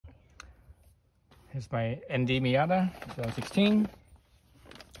Here's my ND Miata 2016.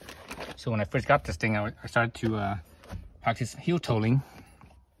 So when I first got this thing, I started to practice heel tolling.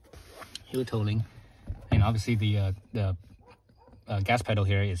 And obviously the gas pedal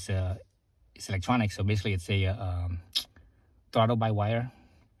here is electronic. So basically it's a throttle by wire,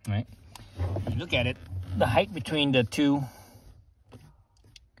 right? If you look at it, the height between the two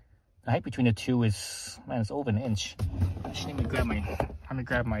is, man, it's over an inch. Actually, let me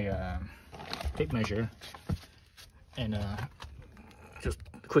grab my tape measure and just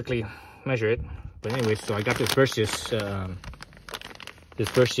quickly measure it. But anyway, so I got this Verus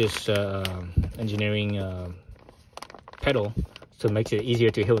engineering pedal, so it makes it easier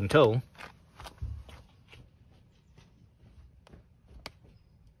to heel and toe.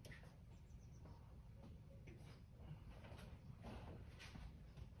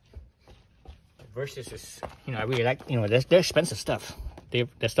 Versus is, you know, I really like, you know, they're expensive stuff. Their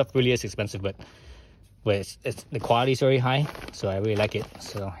stuff really is expensive, but it's the quality is very high, so I really like it.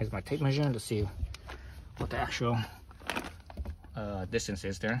 So here's my tape measure. Let's see what the actual distance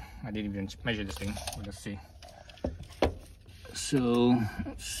is there. I didn't even measure this thing, but let's see. So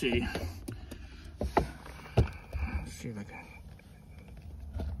let's see if I can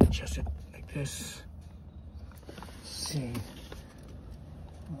adjust it like this. Let's see.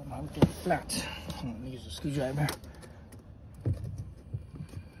 Oh, I'm getting flat. Let me use a screwdriver.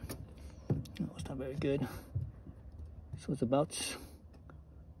 No, it's not very good. So it's about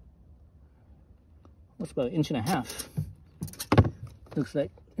an inch and a half. Looks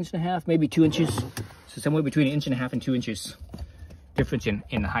like inch and a half, maybe 2 inches. So somewhere between an inch and a half and 2 inches difference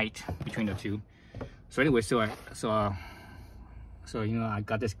in height between the two. So anyway, so you know, I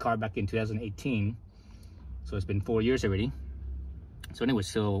got this car back in 2018. So it's been 4 years already. So anyway,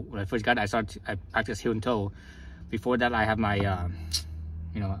 so when I first got it, I practiced heel and toe. Before that, I have my,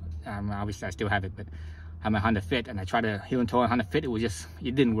 you know, obviously I still have it, but I have my Honda Fit, and I tried to heel and toe on Honda Fit. It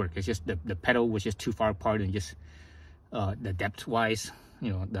didn't work. It's just the pedal was just too far apart, and just the depth wise,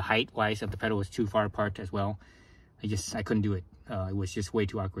 you know, the height wise of the pedal was too far apart as well. I couldn't do it. It was just way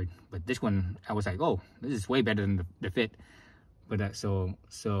too awkward. But this one, I was like, oh, this is way better than the Fit. But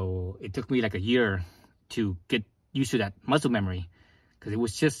so it took me like a year to get used to that muscle memory. Because it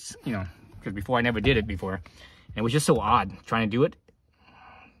was just, you know, because before I never did it before. And it was just so odd trying to do it.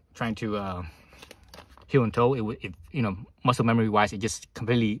 Trying to heel and toe, it you know, muscle memory wise, it just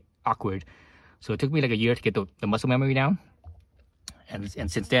completely awkward. So it took me like a year to get the muscle memory down. And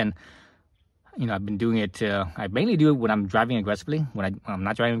since then, you know, I've been doing it, I mainly do it when I'm driving aggressively. When I'm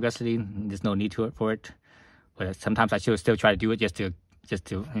not driving aggressively, there's no need for it. But sometimes I still try to do it just to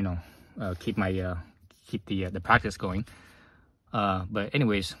you know, keep the practice going. But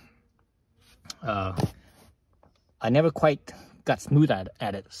anyways, I never quite got smooth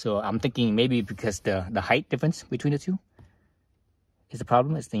at it. So I'm thinking maybe because the height difference between the two is the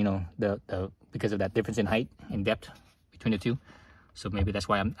problem. It's, you know, because of that difference in height and depth between the two. So maybe that's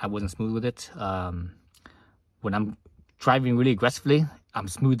why I wasn't smooth with it. When I'm driving really aggressively, I'm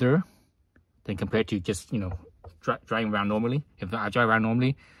smoother than compared to just, you know, driving around normally. If I drive around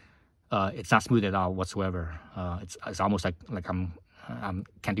normally, it's not smooth at all whatsoever. It's almost like I'm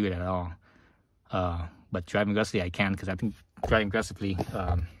can't do it at all. But driving aggressively I can, because I think driving aggressively,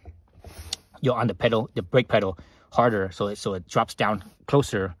 you're on the brake pedal harder, so it drops down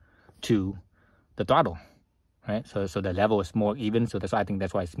closer to the throttle, right? So the level is more even. So that's why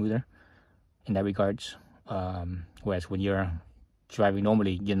it's smoother in that regards. Whereas when you're driving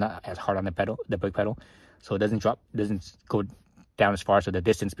normally, you're not as hard on the brake pedal, so it doesn't go down as far. So the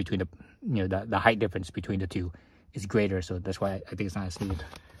distance between the height difference between the two is greater. So that's why I think it's not as smooth.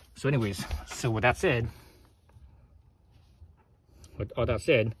 So anyways, so with all that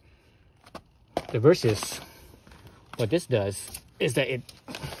said, the Verus, what this does is that it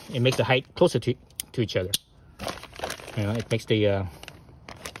makes the height closer to each other. You know, it makes the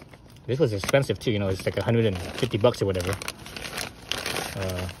this was expensive too. You know, it's like $150 or whatever.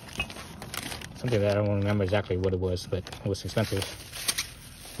 Something that I don't remember exactly what it was, but it was expensive.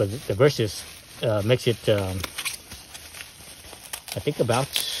 But the Verus makes it, I think, about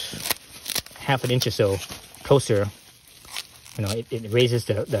half an inch or so closer. You know, it raises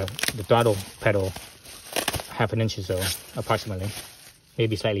the throttle pedal half an inch or so, approximately,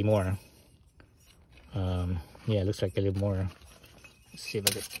 maybe slightly more. Yeah, it looks like a little more. Let's see if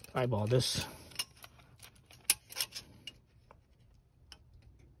I can eyeball this.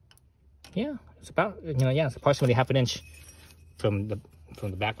 Yeah, it's about, you know, yeah, it's approximately half an inch from the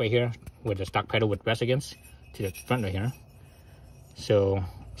back right here, where the stock pedal would rest against, to the front right here. So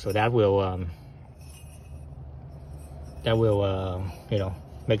that will you know,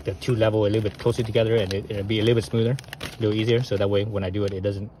 make the two level a little bit closer together, and it'll be a little bit smoother, a little easier. So that way, when I do it,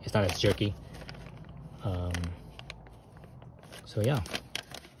 it's not as jerky. So yeah,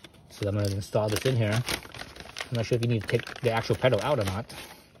 so I'm gonna install this in here. I'm not sure if you need to take the actual pedal out or not.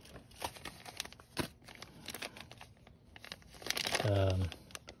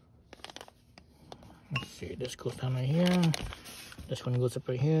 Let's see, this goes down right here. This one goes up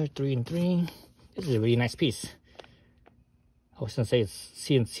right here, 3 and 3. This is a really nice piece. I was gonna say it's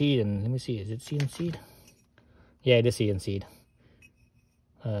CNC'd, and let me see, is it CNC'd? Yeah, it is CNC'd.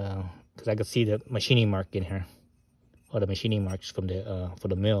 Because I could see the machining mark in here, or the machining marks from the for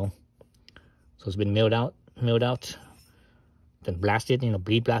the mill. So it's been milled out, then blasted,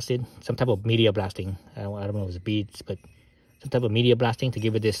 bead blasted, some type of media blasting. I don't know if it's beads, but some type of media blasting to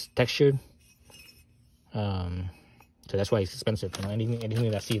give it this texture. So that's why it's expensive.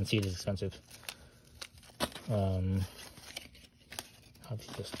 Anything that's CNC is expensive.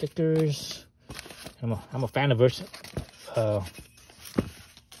 Obviously the stickers. I'm a fan of Verus.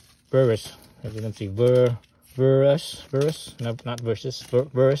 As you can see, Verus, not Versus,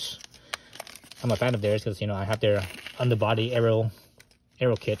 Verus. I'm a fan of theirs because I have their underbody aero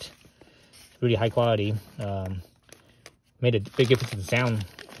kit, really high quality. Made a big difference in the sound.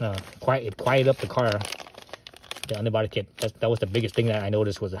 It quieted up the car. The underbody kit. That was the biggest thing that I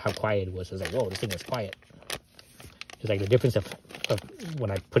noticed, was how quiet it was. I was like, whoa, this thing is quiet. It's like the difference of when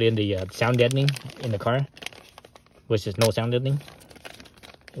I put in the sound deadening in the car, which is no sound deadening.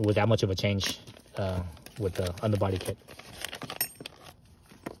 It was that much of a change with the underbody kit.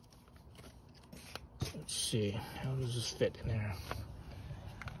 Let's see, how does this fit in there?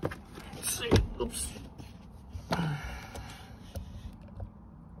 Let's see, oops.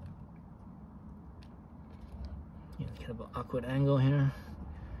 Kind of an awkward angle here.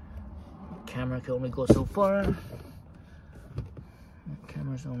 The camera can only go so far. The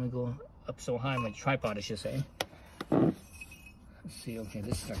cameras only go up so high, my tripod I should say. Let's see, okay,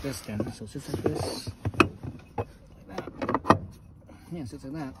 this is like this then. So it sits like this. Like that. Yeah, it sits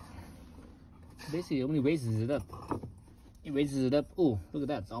like that. Basically, it only raises it up. It raises it up. Oh, look at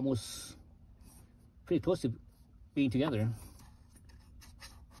that. It's almost pretty close to being together.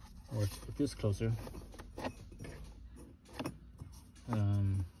 Or it feels closer.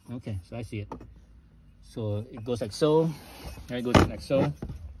 Okay, so I see it. So it goes like so. There it goes like so.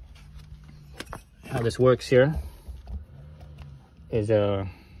 How this works here is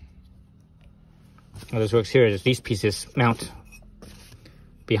these pieces mount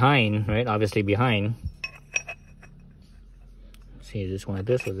behind, right? Obviously behind. Let's see, this one like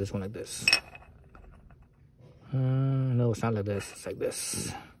this or this one like this? No, it's not like this. It's like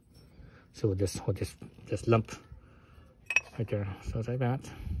this. So with this lump right there. So it's like that.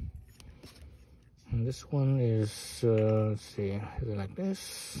 And this one is, let's see, is it like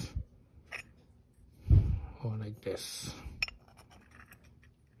this? Or like this?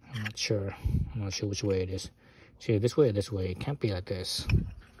 I'm not sure which way it is. See, this way or this way. It can't be like this.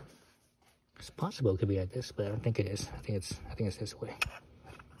 It's possible it could be like this, but I don't think it is. I think it's this way.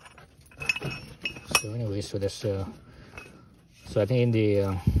 So anyway, so this, so I think in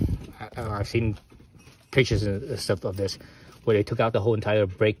the, I've seen pictures and stuff of this, where they took out the whole entire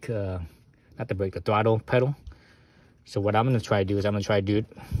brake, not the brake, the throttle pedal. So what I'm going to try to do is I'm going to try to do it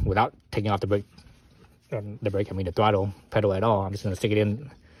without taking off the brake, the throttle pedal at all. I'm just going to stick it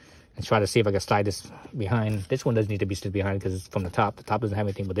in and try to see if I can slide this behind. This one doesn't need to be slid behind because it's from the top. The top doesn't have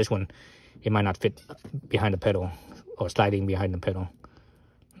anything, but this one, it might not fit behind the pedal or sliding behind the pedal.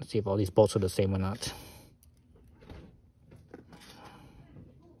 Let's see if all these bolts are the same or not.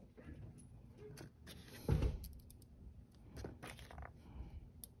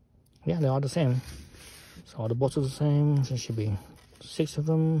 Yeah, they're all the same. So all the bolts are the same. There should be 6 of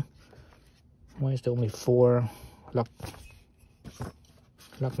them. Why is there only 4 lock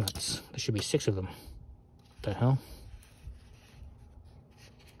nuts? There should be 6 of them. What the hell?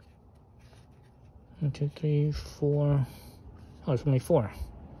 1, 2, 3, 4. Oh, there's only 4.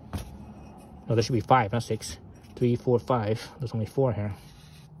 No, there should be 5, not 6. 3, 4, 5. There's only 4 here.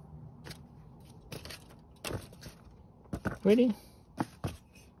 Really?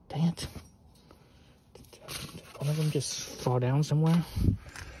 Dang it. Did one of them just fall down somewhere?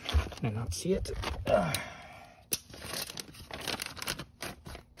 Can I not see it? A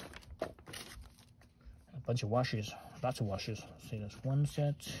bunch of washers. Lots of washers. Let's see, there's 1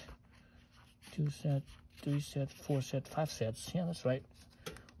 set, 2 set, 3 set, 4 set, 5 sets. Yeah, that's right.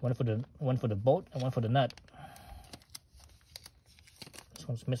 One for the bolt and 1 for the nut. This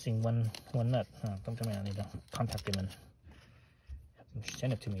one's missing one nut. Oh, don't tell me I need to contact him and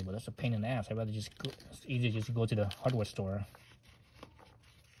send it to me, but that's a pain in the ass. I'd rather just go, it's easier just to go to the hardware store.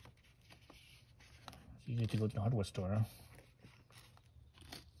 you need to go to the hardware store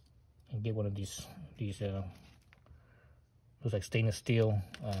and get one of these looks like stainless steel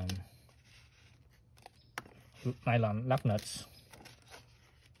nylon lock nuts.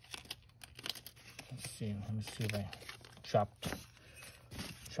 Let's see. Let me see if I dropped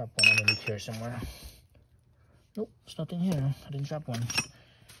one underneath here somewhere. Nope, there's nothing here. I didn't drop one.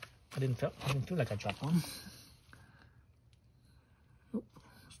 I didn't feel like I dropped one. Nope,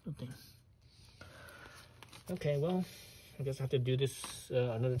 there's nothing. Okay, well, I guess I have to do this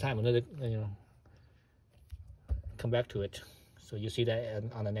another time. Come back to it. So you see that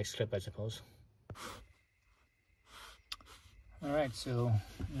on the next clip, I suppose. All right, so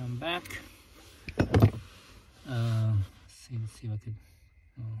I'm back. Let's see if I could.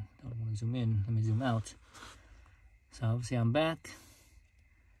 Oh, don't want to zoom in. Let me zoom out. So obviously I'm back.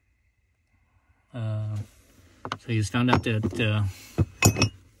 So you just found out that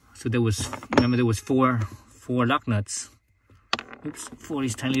so there was four lock nuts. Oops, 4 of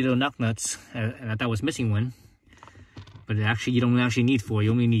these tiny little lock nuts, and I thought I was missing one. But actually, you don't actually need 4.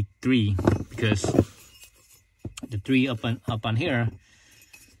 You only need 3, because the 3 up on here,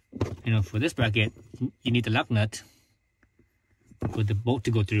 for this bracket, you need the lock nut for the bolt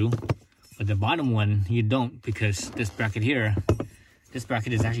to go through. But the bottom one, you don't, because this bracket here, this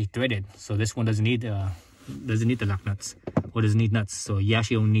bracket is actually threaded. So this one doesn't need the lock nuts, or doesn't need nuts. So you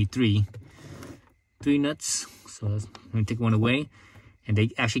actually only need 3 nuts. So I'm gonna take one away. And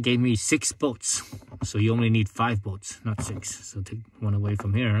they actually gave me 6 bolts. So you only need 5 bolts, not 6. So take one away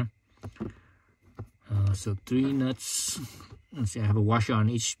from here. So 3 nuts. Let's see, I have a washer on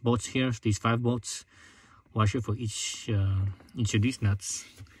each bolts here. These 5 bolts. Washer for each of these nuts.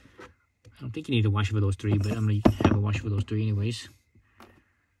 I don't think you need a washer for those 3, but I'm gonna have a washer for those 3 anyways.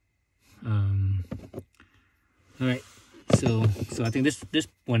 All right. So I think this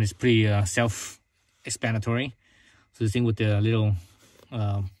one is pretty self-explanatory. So the thing with the little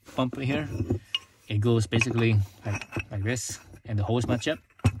pump right here, it goes basically like this, and the hose match up,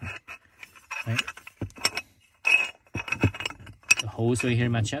 right? The hose right here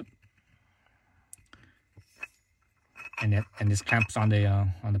match up, and this clamps on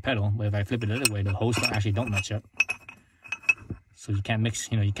the pedal. But if I flip it the other way, the hose actually don't match up. So you can't mix,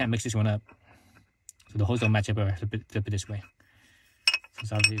 you can't mix this one up. So the hose don't match up if I flip it this way.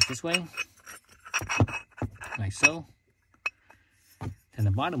 So obviously it's this way, like so. And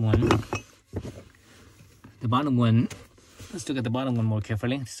the bottom one, let's look at the bottom one more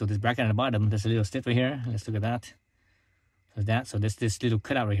carefully. So this bracket on the bottom, there's a little slit right here. Let's look at that. So this little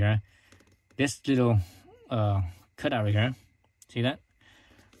cutout right here. This little cutout right here. See that?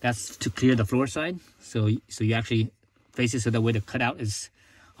 That's to clear the floor side. So you actually face it so that way the cutout is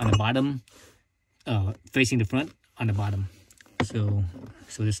on the bottom, facing the front on the bottom. So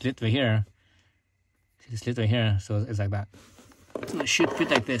this slit right here. See the slit right here. So it's like that. So it should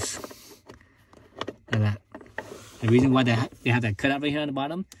fit like this, like that. The reason why they have that cutout right here on the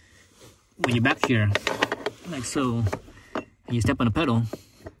bottom, when you're back here, like so, and you step on the pedal,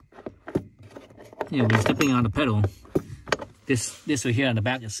 when you're stepping on the pedal, this right here on the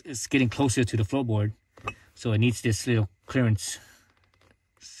back is getting closer to the floorboard, so it needs this little clearance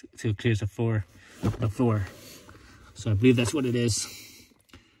to clear the floor. So I believe that's what it is,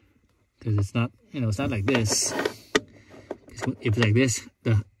 because it's not, it's not like this. If it's like this,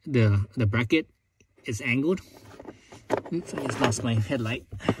 the bracket is angled. Oops, I just lost my headlight.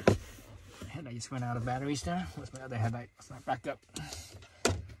 My headlight just ran out of batteries there. Where's my other headlight? Let's not back up.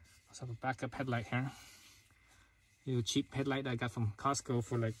 Let's have a backup headlight here. Little cheap headlight I got from Costco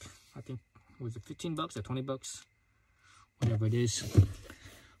for like, I think, was it 15 bucks or 20 bucks? Whatever it is.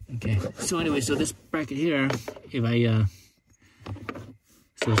 Okay, so anyway, so this bracket here, if I,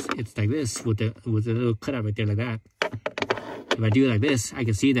 so it's like this with the little cutout right there like that. If I do it like this, I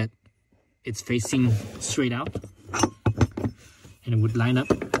can see that it's facing straight out, and it would line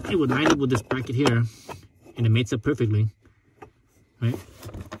up. It would line up with this bracket here, and it mates up perfectly, right?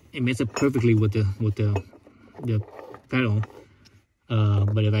 It mates up perfectly with the pedal.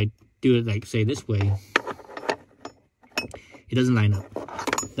 But if I do it like, say, this way, it doesn't line up.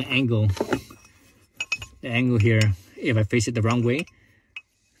 The angle here, if I face it the wrong way,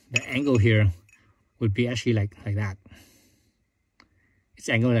 the angle here would be actually like that. It's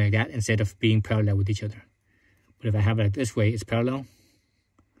angled like that instead of being parallel with each other. But if I have it like this way, it's parallel,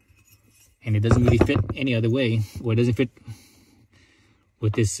 and it doesn't really fit any other way, or it doesn't fit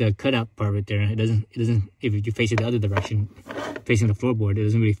with this cutout part right there. It doesn't. If you face it the other direction, facing the floorboard, it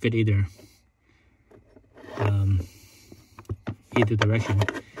doesn't really fit either. Either direction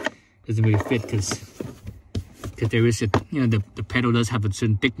doesn't really fit because because there is a, you know, the pedal does have a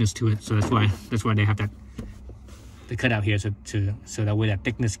certain thickness to it, so that's why they have that, the cutout here, so that way that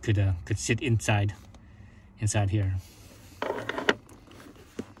thickness could sit inside here.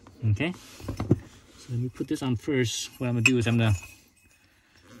 Okay, so let me put this on first. What I'm gonna do is I'm gonna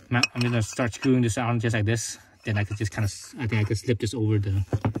start screwing this on just like this. Then I could just kind of, I think I could slip this over the,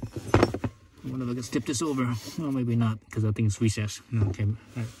 I wonder if I can slip this over. Well, maybe not, because I think it's recessed. No, okay,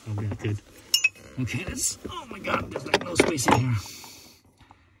 okay, I could. Okay, let's, oh my god, there's like no space in here.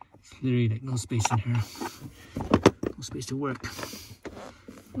 It's literally like no space in here. No space to work.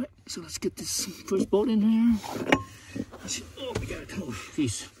 Right, so let's get this first bolt in here. Oh my god, oh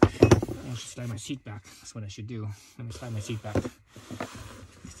jeez. I should slide my seat back. That's what I should do. Let me slide my seat back.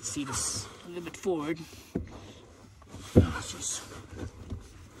 Just the seat is a little bit forward. Oh jeez.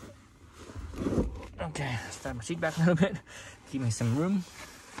 Okay, slide my seat back a little bit. Give me some room.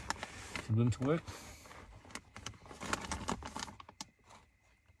 Some room to work.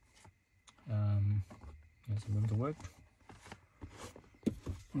 Some room to work.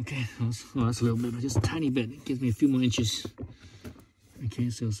 Okay, that's a little bit, but just a tiny bit. It gives me a few more inches. Okay,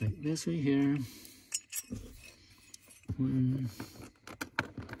 so it's like this right here. 1,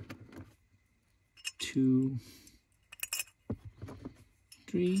 2,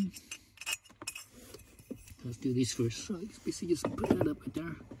 3. Let's do these first. So basically just put that up right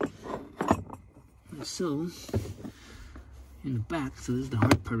there. Like so. In the back, so this is the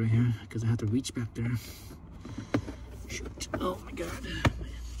hard part right here, because I have to reach back there. Shoot. Oh my god. My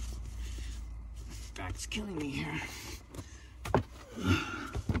back's killing me here.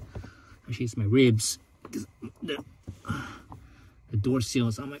 Actually, it's my ribs. The door seal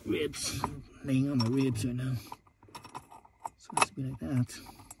is on my ribs. I'm laying on my ribs right now. So let's be like that.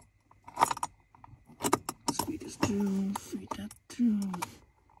 Let's feed this through, feed that through.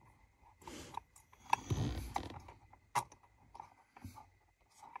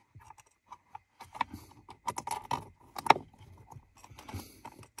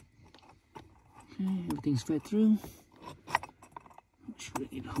 Okay, everything's fed through. Should I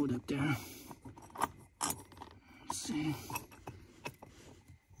need to hold up there? Let's see.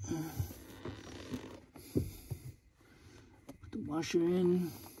 Put the washer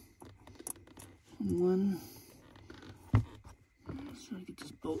in. One. So I get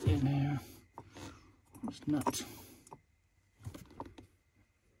this bolt in there. This nut.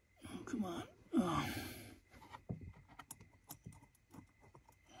 Oh, come on. Oh.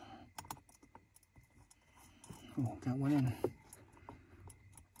 Oh, got one in.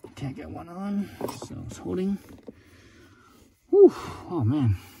 Can't get one on, so it's holding. Whew. Oh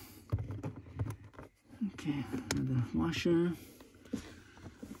man. Okay, another washer,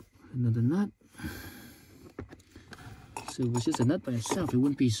 another nut. So if it was just a nut by itself, it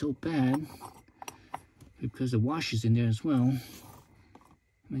wouldn't be so bad, because the washer's in there as well.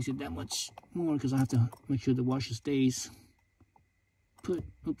 Makes it that much more, because I have to make sure the washer stays put.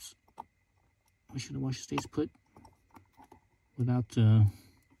 Oops. Make sure the washer stays put without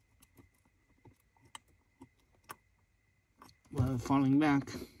falling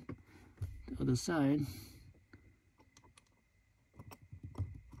back the other side.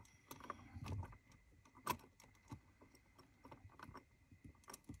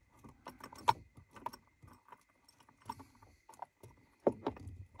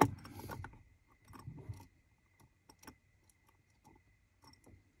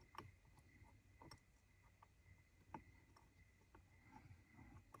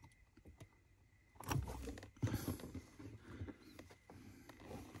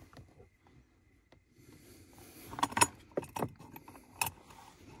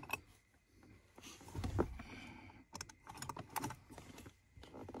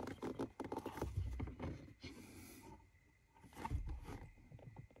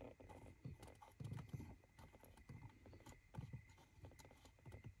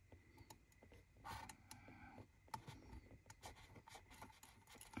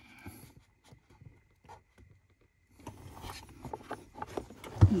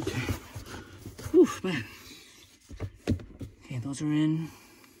 Okay. Oof, man. Okay, those are in.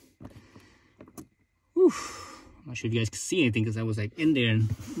 Oof. I'm not sure if you guys can see anything because I was like in there,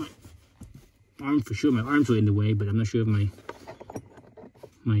 and my arm, for sure, my arms were in the way, but I'm not sure if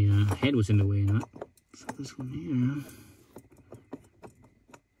my head was in the way or not. So this one here.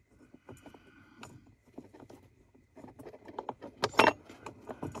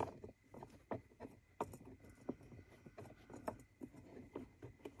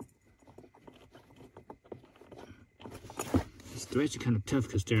 Threads are kind of tough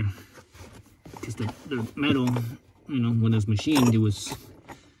because the metal, you know, when it was machined, it was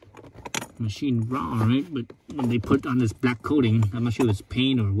machined raw, right? But when they put on this black coating, I'm not sure if it's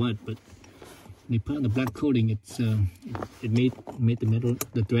paint or what, but when they put on the black coating, it made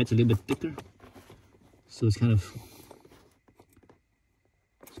the threads a little bit thicker. So it's kind of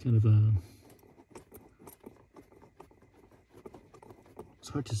it's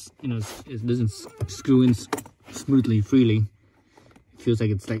hard to, you know, it doesn't screw in smoothly, freely.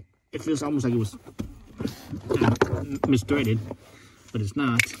 It feels almost like it was misthreaded, but it's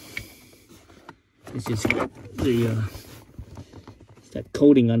not. It's just it's that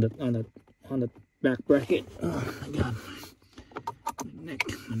coating on the back bracket. Oh my god, my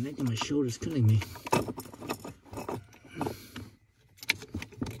neck and my shoulders killing me.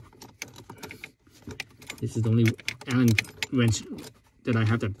 This is the only Allen wrench that I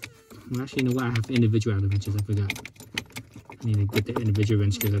have that. Well, actually, you know what? I have individual Allen wrenches. I forgot. I need to get the individual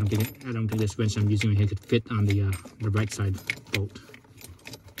wrench because I don't think this wrench I'm using here could fit on the right side bolt.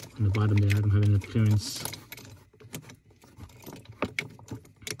 On the bottom there, I don't have enough clearance.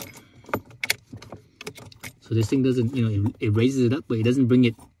 So this thing doesn't, you know, it raises it up, but it doesn't bring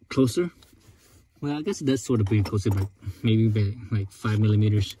it closer. Well, I guess it does sort of bring it closer, but maybe by like 5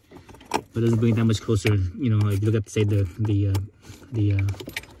 millimeters. But it doesn't bring it that much closer. You know, if you look at, say, the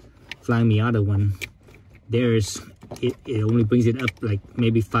Flying Miata one, it only brings it up like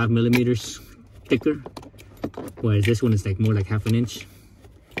maybe 5 millimeters thicker, whereas this one is like more like ½ an inch.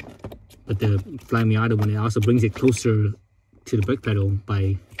 But the Flying Miata one, it also brings it closer to the brake pedal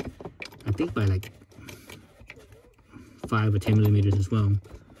by, I think, by like 5 or 10 millimeters as well.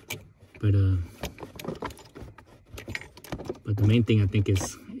 But the main thing I think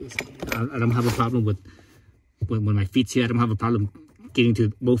is I don't have a problem with when my feet's here. I don't have a problem getting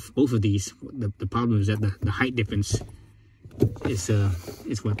to both of these. The problem is that the height difference is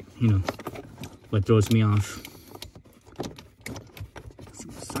what, you know, what throws me off. So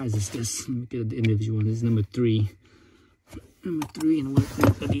what size is this? Let me get the individual one. This is number 3. Number 3, and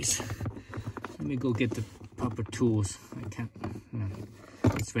what are these? Let me go get the proper tools. I can't.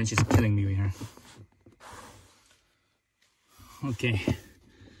 This wrench is killing me right here. Okay.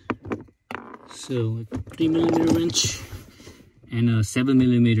 So a 3 millimeter wrench and a 7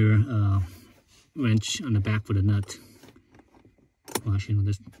 millimeter wrench on the back for the nut. Well, actually,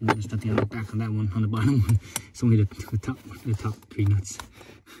 no, there's nothing on the back on that one. On the bottom one, it's only the top 3 nuts.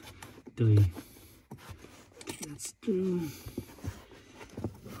 That's through.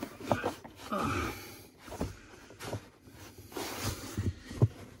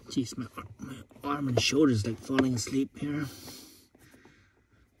 Jeez, my arm and shoulders like falling asleep here.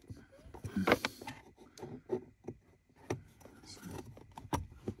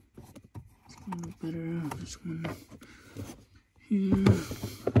 Better this one here.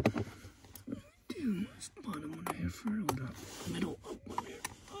 Do this bottom one here for the middle up one here.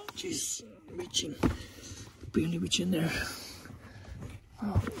 Oh, jeez, reaching, barely reach in there.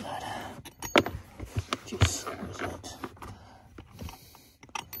 Oh god, jeez, where's that?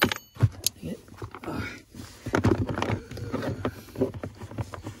 Dang it.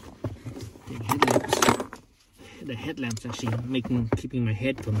 The headlamps actually keeping my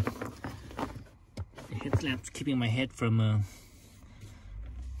head from. Headlamps keeping my head from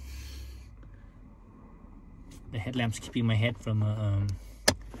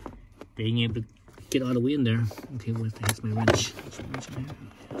being able to get all the way in there. Okay, where's my wrench? There's my wrench in there.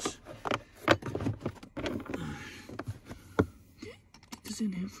 Yes. Okay, get this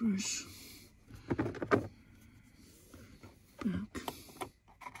in here first. Back.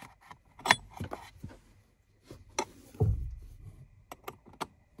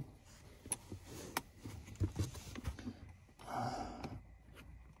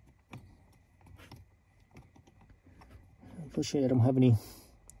 Unfortunately, I don't have any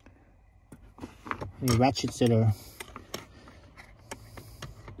ratchets that are.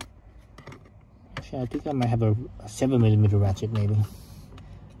 Actually, I think I might have a 7 millimeter ratchet, maybe.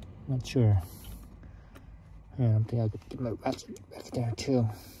 Not sure. Yeah, I think I could get my ratchet back there too.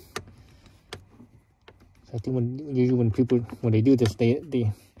 So I think usually when they do this, I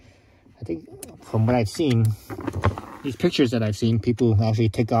think from what I've seen, these pictures that I've seen, people actually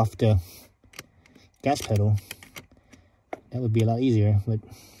take off the gas pedal. That would be a lot easier, but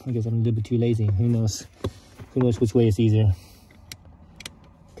I guess I'm a little bit too lazy. Who knows which way is easier?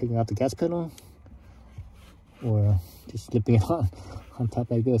 Taking out the gas pedal or just slipping it on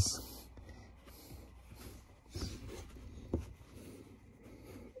top like this.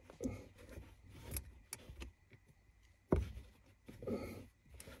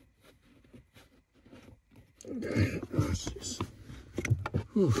 Oh, jeez.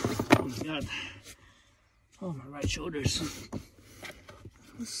 Oh my god. Oh, my right shoulder's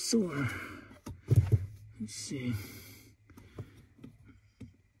sore. Let's see.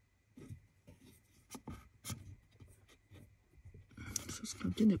 So it's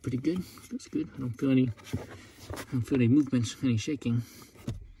clamped in there pretty good. That's good. I don't feel any movements, any shaking.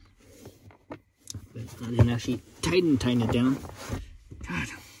 But I didn't actually tighten it down. God,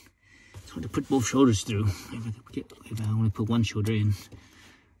 it's hard to put both shoulders through. If I only put one shoulder in,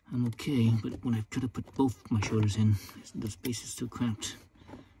 I'm okay. But when I try to put both my shoulders in, the space is too cramped.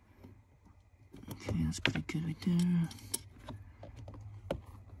 Okay, that's pretty good right there.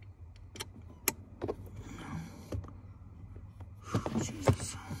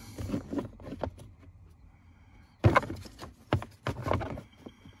 Jesus.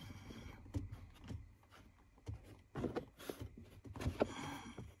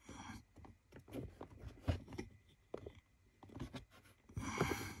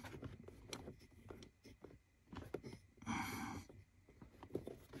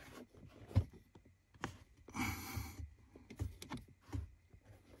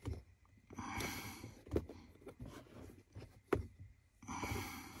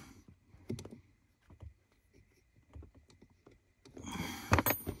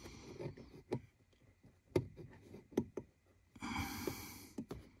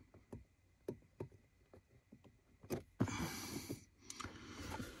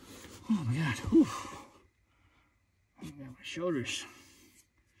 Oh my God, whew. Oh my God, my shoulders.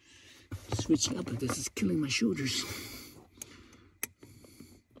 Switching up like this is killing my shoulders.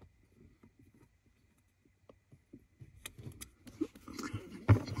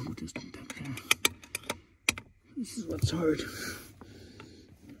 This is what's hard.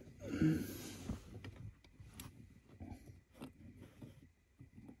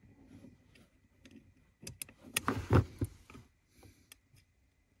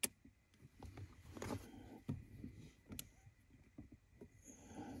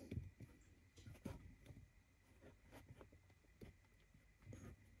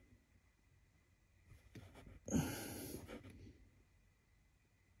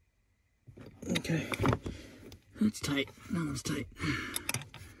 Okay, that's tight. That one's tight.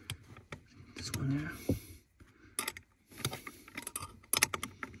 This one there.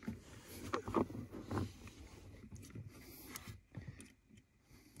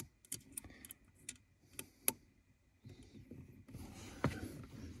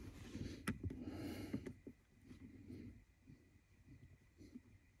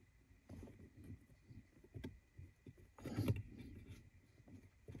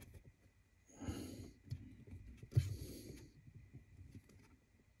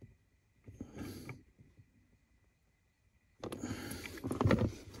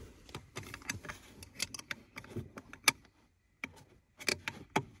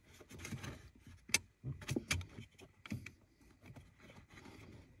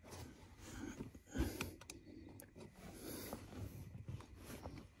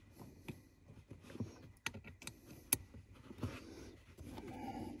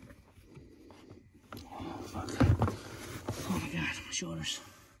 Shoulders.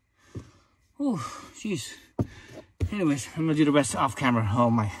 Oh, jeez. Anyways, I'm gonna do the rest off camera.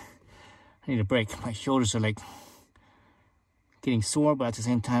 Oh my, I need a break. My shoulders are like getting sore, but at the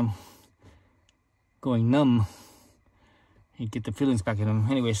same time going numb. You get the feelings back in them.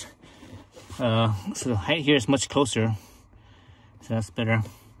 Anyways, so the height here is much closer, so that's better.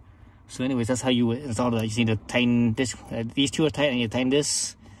 So anyways, that's how you install that. You just need to tighten this. These two are tight. I need to tighten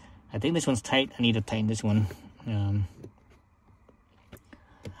this. I think this one's tight. I need to tighten this one.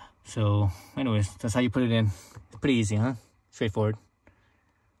 So anyways, that's how you put it in. It's pretty easy, huh? Straightforward.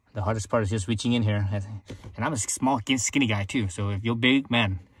 The hardest part is just reaching in here. And I'm a small, skinny guy too. So if you're big,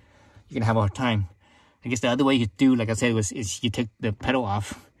 man, you're gonna have a hard time. I guess the other way you could do, like I said, is you take the pedal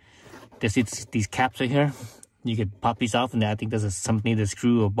off. There's these caps right here. You could pop these off, and I think there's something, either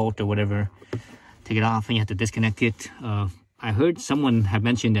screw or bolt or whatever. Take it off, and you have to disconnect it. I heard someone have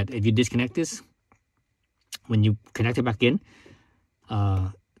mentioned that if you disconnect this, when you connect it back in,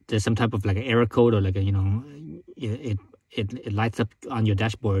 there's some type of like an error code, or like a, you know, it lights up on your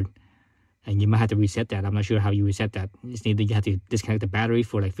dashboard, and you might have to reset that. I'm not sure how you reset that. It's either you have to disconnect the battery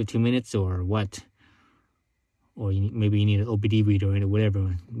for like 15 minutes or what, or maybe you need an OBD reader or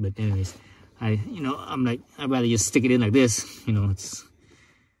whatever. But anyways, I'm like, I'd rather just stick it in like this. It's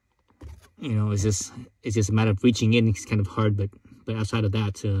just a matter of reaching in. It's kind of hard, but outside of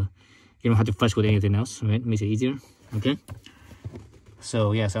that, you don't have to fuss with anything else, right? It makes it easier. Okay.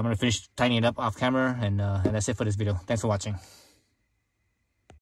 So yeah, so I'm gonna finish tightening it up off camera, and that's it for this video. Thanks for watching.